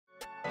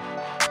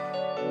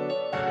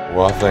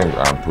Well, I think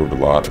I improved a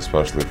lot,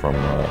 especially from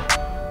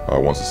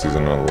once the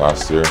season ended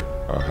last year.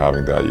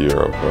 Having that year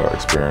of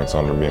experience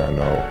under me, I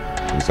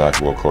know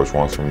exactly what coach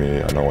wants from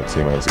me. I know what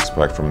teammates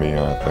expect from me, and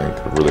I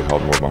think it really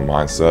helped me with my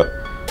mindset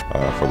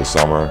for the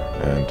summer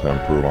and to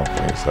improve on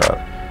things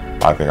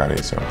that I think I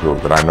need to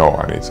improve, that I know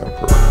I need to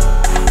improve.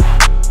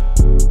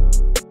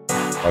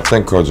 I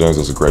think Coach James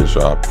does a great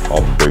job.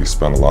 All the bigs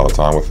spend a lot of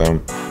time with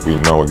him. We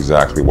know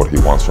exactly what he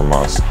wants from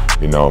us.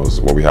 He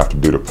knows what we have to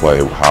do to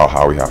play,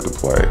 how we have to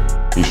play.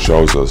 He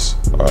shows us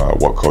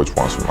what Coach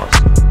wants from us.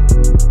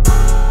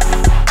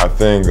 I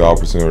think the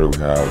opportunity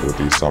we have with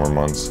these summer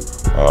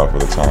months, for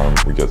the time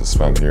we get to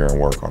spend here and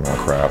work on our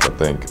craft, I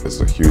think it's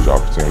a huge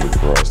opportunity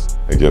for us.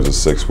 It gives us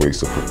 6 weeks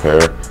to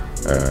prepare,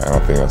 and I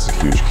think that's a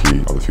huge key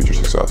of the future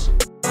success.